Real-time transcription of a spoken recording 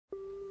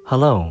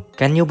Hello,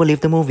 can you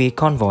believe the movie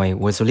Convoy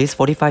was released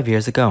 45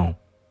 years ago?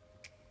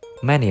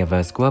 Many of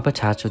us grew up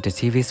attached to the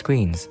TV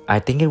screens. I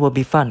think it would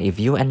be fun if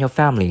you and your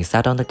family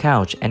sat on the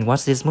couch and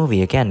watched this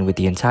movie again with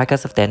the entire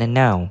cast of then and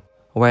now.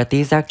 Where are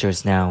these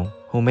actors now,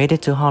 who made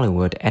it to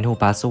Hollywood and who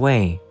passed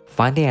away?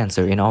 Find the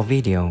answer in our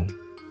video.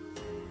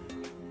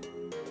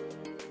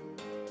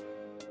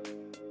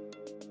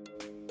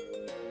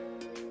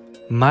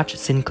 Madge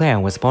Sinclair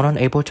was born on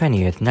April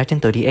 20th,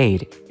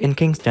 1938, in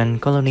Kingston,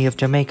 colony of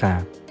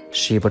Jamaica.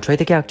 She portrayed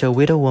the character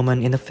Widow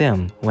Woman in the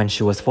film when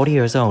she was 40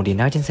 years old in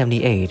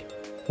 1978.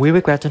 We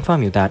regret to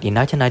inform you that in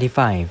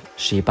 1995,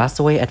 she passed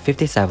away at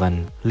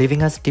 57,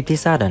 leaving us deeply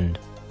saddened.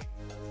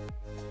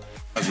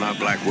 That's not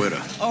Black Widow.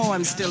 Oh,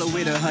 I'm still a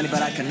widow, honey,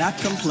 but I cannot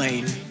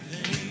complain.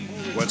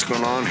 What's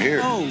going on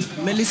here? Oh,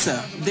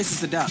 Melissa, this is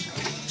the duck.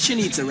 She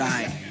needs a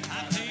ride.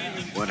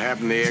 What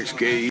happened to the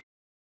ex-gay?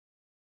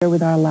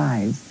 With our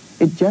lives,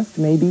 it just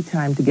may be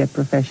time to get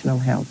professional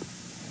help.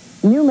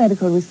 New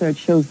medical research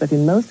shows that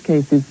in most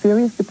cases,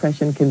 serious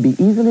depression can be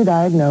easily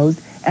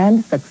diagnosed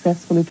and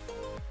successfully treated.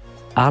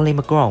 Ali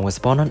McCall was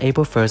born on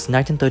April 1st,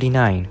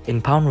 1939,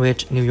 in Pound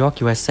Ridge, New York,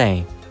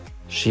 USA.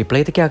 She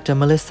played the character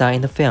Melissa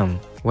in the film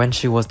when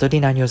she was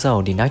 39 years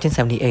old in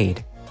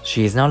 1978.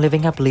 She is now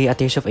living happily at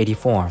the age of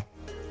 84.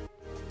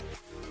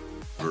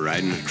 We're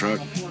riding the truck.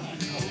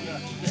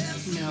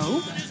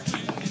 No.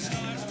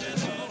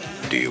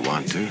 Do you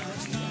want to?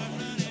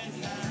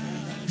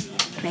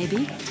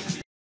 Maybe.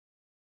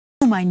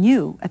 Whom I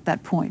knew at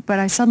that point, but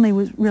I suddenly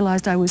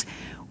realized I was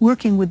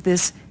working with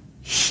this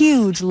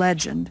huge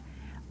legend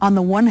on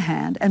the one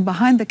hand, and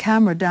behind the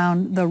camera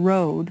down the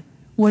road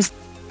was...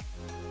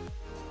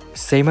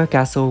 Seymour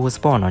Cassell was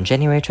born on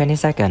January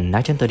 22nd,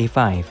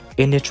 1935,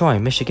 in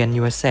Detroit, Michigan,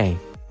 USA.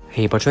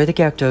 He portrayed the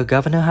character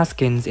Governor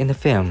Haskins in the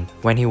film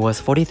when he was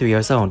 43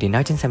 years old in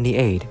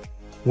 1978.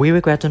 We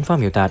regret to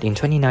inform you that in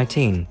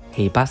 2019,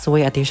 he passed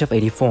away at the age of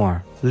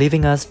 84,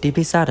 leaving us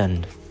deeply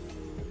saddened.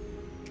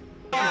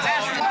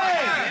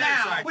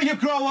 Will you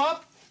grow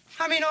up?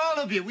 I mean, all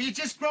of you. Will you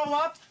just grow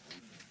up?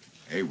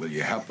 Hey, will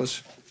you help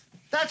us?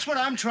 That's what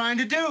I'm trying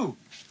to do.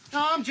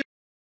 No, I'm just...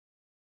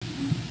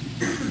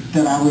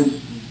 That I was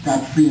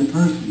that free a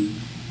person,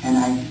 and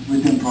I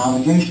was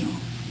improvisational.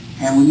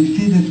 And when you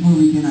see this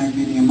movie tonight,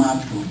 getting a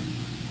Moscow,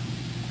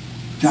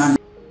 John...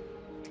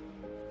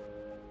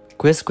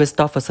 Kris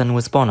Kristofferson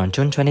was born on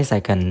June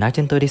 22nd,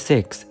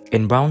 1936,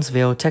 in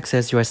Brownsville,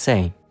 Texas,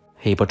 USA.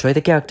 He portrayed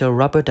the character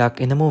Rubber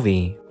Duck in the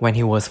movie when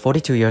he was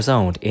 42 years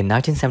old in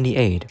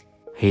 1978.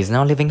 He is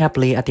now living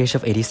happily at the age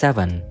of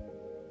 87.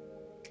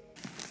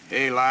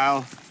 Hey,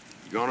 Lyle.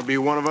 You're gonna be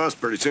one of us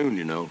pretty soon,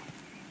 you know.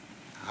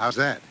 How's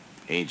that?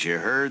 Ain't you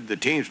heard? The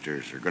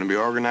Teamsters are gonna be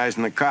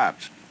organizing the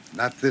cops.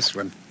 Not this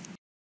one.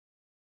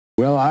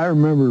 Well, I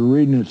remember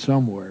reading it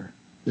somewhere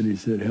that he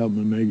said, help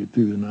me make it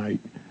through the night.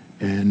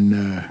 And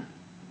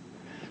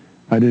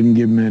I didn't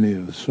give him any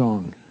of the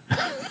song.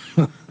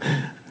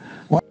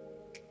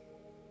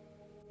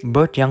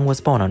 Burt Young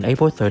was born on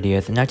April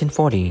 30th,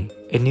 1940,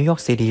 in New York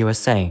City,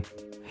 USA.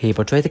 He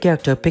portrayed the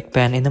character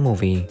Pigpen in the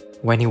movie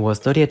when he was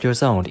 38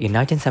 years old in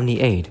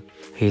 1978.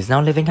 He is now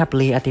living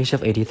happily at the age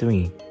of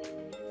 83.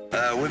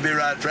 We'd be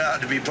right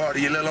proud to be part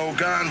of your little old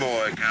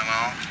convoy. Come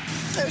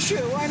on. Sure,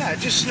 why not?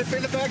 Just slip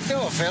in the back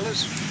door,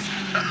 fellas.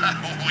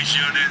 We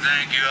sure do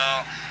thank you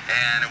all,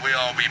 and we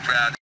all be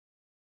proud.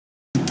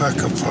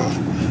 Peckinpah,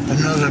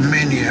 another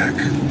maniac.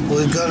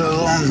 We got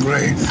along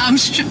great. I'm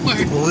sure.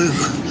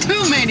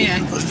 Two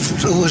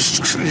maniacs.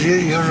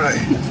 You're right.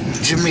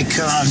 Jimmy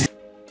Kahn.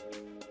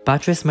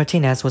 Patrice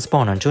Martinez was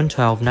born on June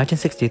 12,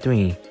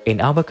 1963, in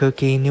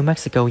Albuquerque, New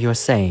Mexico,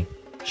 USA.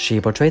 She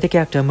portrayed the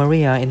character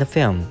Maria in the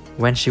film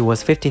when she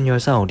was 15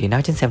 years old in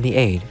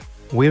 1978.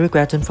 We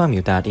regret to inform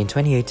you that in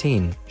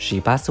 2018,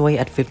 she passed away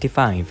at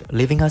 55,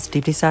 leaving us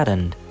deeply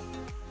saddened.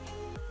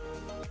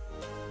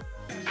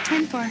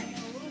 10 for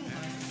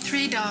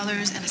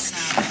 $3 and a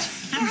salad.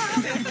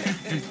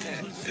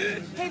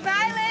 Hey,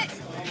 Violet!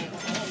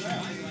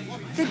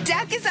 The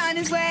duck is on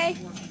his way.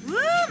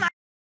 Woo!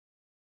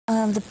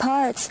 The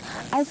parts,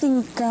 I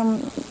think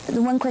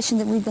the one question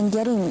that we've been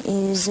getting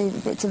is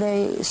if it's a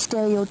very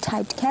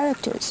stereotyped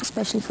characters,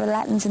 especially for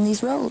Latins in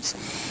these roles.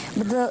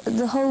 But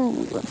the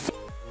whole...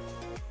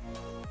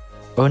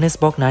 Ernest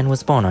Borgnine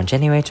was born on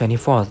January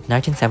 24,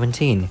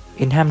 1917,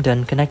 in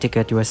Hamden,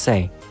 Connecticut,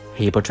 USA.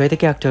 He portrayed the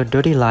character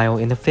Dirty Lyle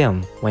in the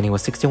film when he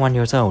was 61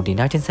 years old in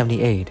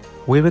 1978.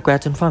 We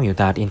regret to inform you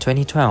that in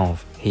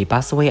 2012, he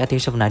passed away at the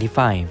age of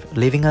 95,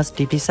 leaving us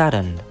deeply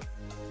saddened.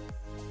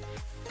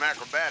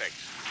 Acrobatics.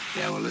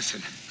 Yeah, well,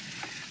 listen.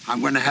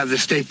 I'm going to have the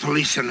state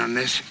police in on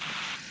this.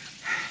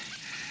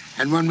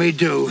 And when we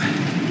do,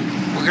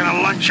 we're going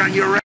to lunch on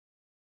your...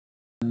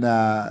 And,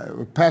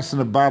 we're passing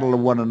a bottle to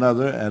one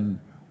another, and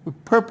we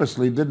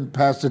purposely didn't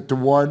pass it to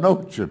Warren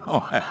Oates, you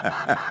know.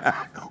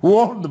 Who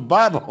owned the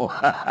bottle?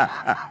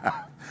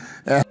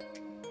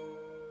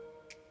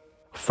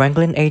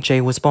 Franklyn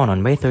Ajaye was born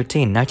on May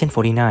 13,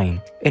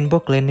 1949, in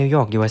Brooklyn, New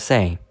York,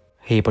 USA.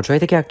 He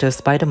portrayed the character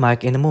Spider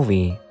Mike in the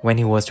movie when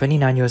he was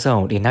 29 years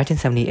old in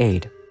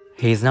 1978.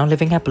 He is now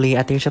living happily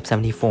at the age of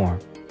 74.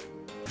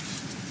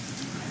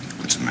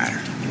 What's the matter?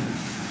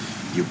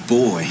 Your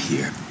boy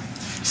here,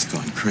 he's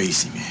gone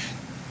crazy, man.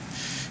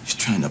 He's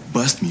trying to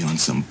bust me on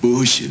some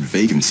bullshit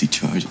vagrancy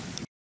charge.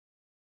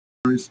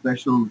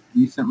 Special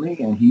recently,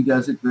 and he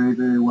does it very,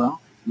 very well.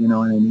 You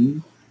know what I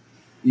mean?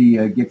 He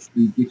gets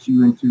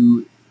you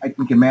into, I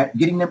think,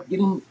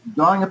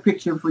 drawing a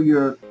picture for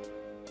your.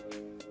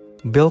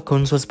 Bill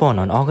Kunz was born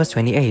on August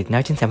 28,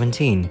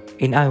 1917,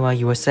 in Iowa,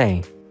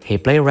 USA. He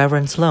played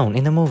Reverend Sloan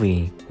in the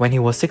movie when he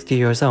was 60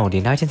 years old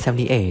in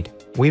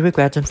 1978. We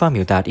regret to inform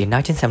you that in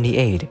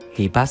 1978,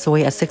 he passed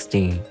away at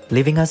 60,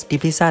 leaving us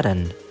deeply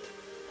saddened.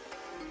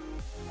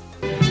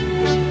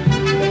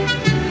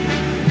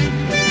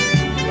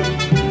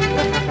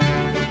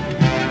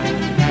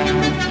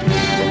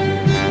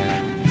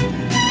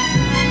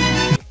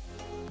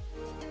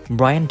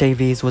 Brian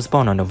Davies was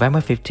born on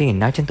November 15,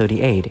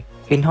 1938,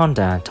 in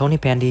Honda,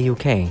 Tonypandy,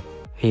 UK.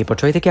 He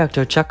portrayed the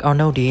character Chuck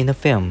Arnoldi in the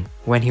film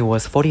when he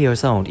was 40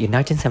 years old in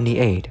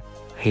 1978.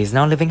 He is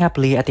now living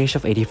happily at the age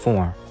of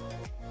 84.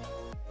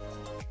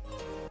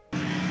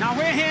 Now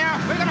we're here,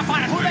 we're gonna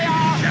find out who they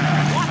are,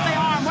 what they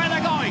are, and where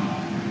they're going.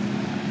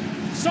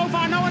 So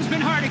far no one's been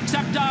hurt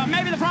except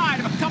maybe the pride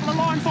of a couple of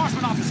law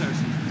enforcement officers.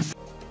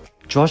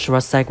 George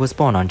Roszak was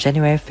born on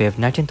January 5,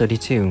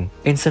 1932,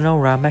 in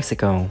Sonora,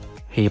 Mexico.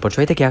 He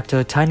portrayed the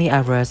character Tiny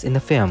Alvarez in the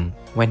film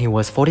when he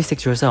was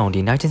 46 years old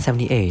in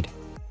 1978.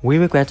 We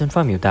regret to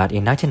inform you that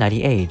in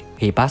 1998,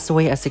 he passed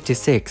away at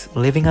 66,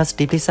 leaving us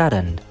deeply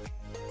saddened.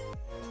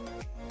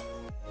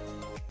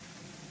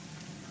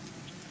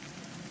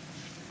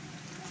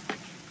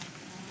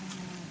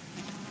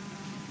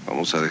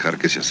 Vamos a dejar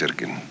que se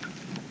acerquen.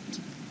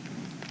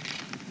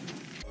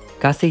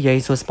 Cassie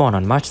Yates was born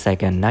on March 2,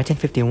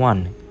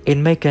 1951,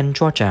 in Macon,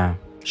 Georgia.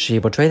 She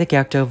portrayed the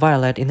character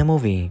Violet in the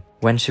movie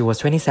when she was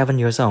 27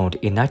 years old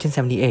in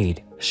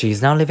 1978. She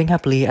is now living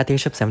happily at the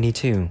age of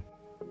 72.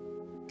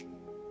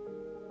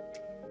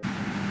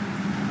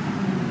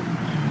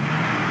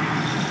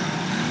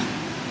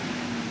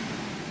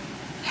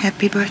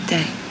 Happy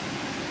birthday.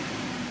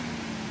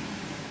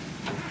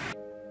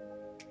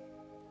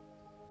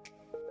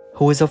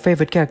 Who is your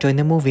favorite character in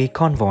the movie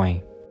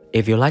Convoy?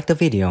 If you like the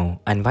video,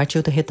 I invite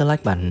you to hit the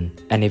like button.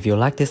 And if you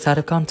like this type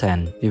of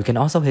content, you can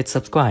also hit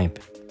subscribe.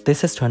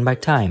 This is Turn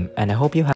Back Time, and I hope you have